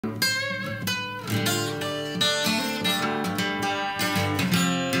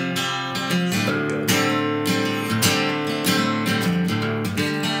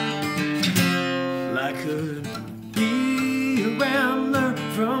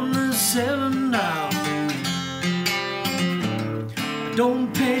settled down. I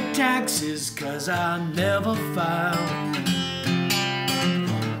don't pay taxes 'cause I never filed.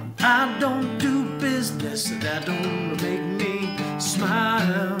 I don't do business that don't make me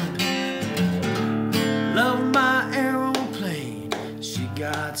smile. Love my aeroplane, she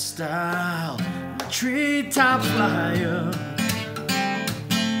got style. My treetop flyer.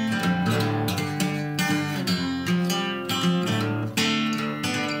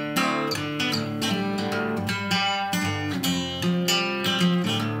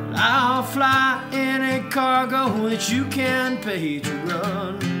 I'll fly any cargo that you can pay to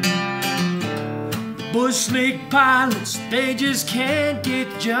run. Bush league pilots, they just can't get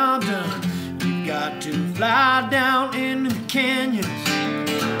the job done. You've got to fly down into the canyons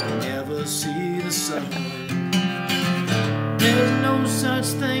and never see the sun. There's no such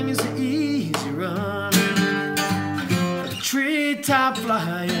thing as an easy run. A treetop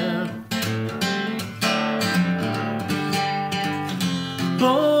flyer,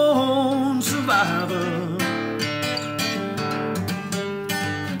 born survivor.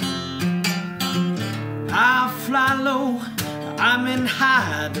 I fly low, I'm in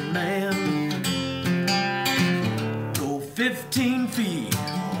high demand. Go 15 feet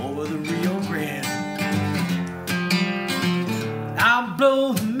over the Rio Grande. I'll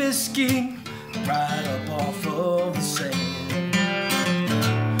blow the misty right up off of the sand.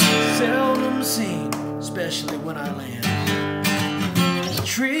 Seldom seen, especially when I land.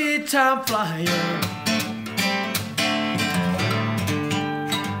 Treetop flyer.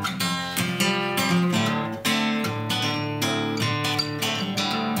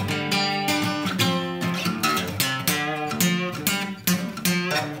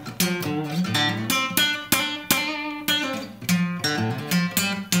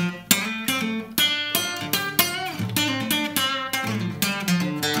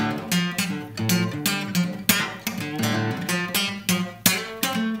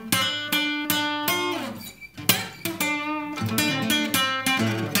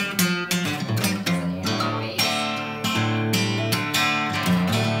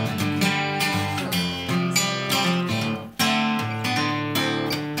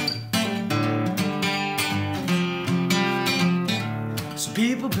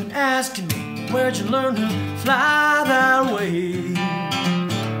 People been asking me, where'd you learn to fly that way? I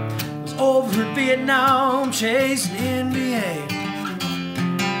was over in Vietnam chasing NBA.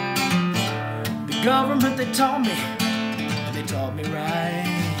 The government, they taught me right.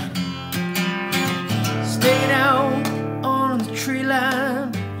 Stay down on the tree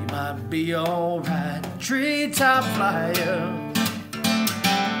line, you might be alright. Treetop flyer,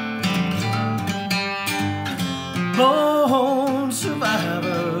 born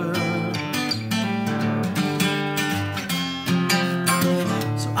survivor.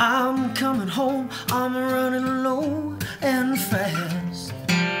 So I'm coming home, I'm running low and fast.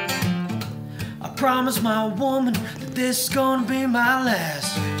 I promised my woman that this is gonna be my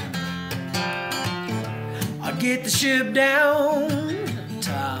last. I'll get the ship down,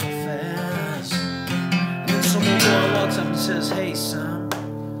 time fast. Then some old boy walks up and says, hey son,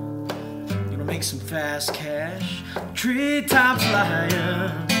 make some fast cash. Treetop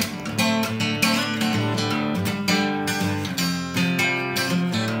flyer.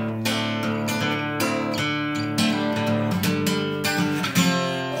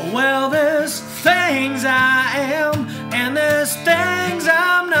 Well, there's things I am and there's things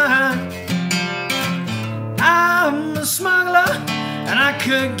I'm not. I'm a smuggler and I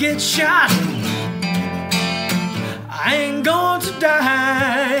could get shot. I ain't going to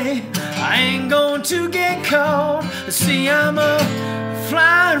die, I ain't going to get caught. See, I'm a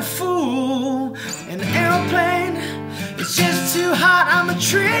flying fool. An airplane, it's just too hot. I'm a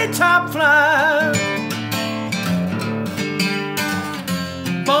treetop flyer,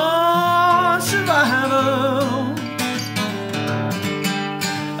 born survivor.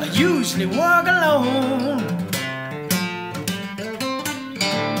 I usually work alone.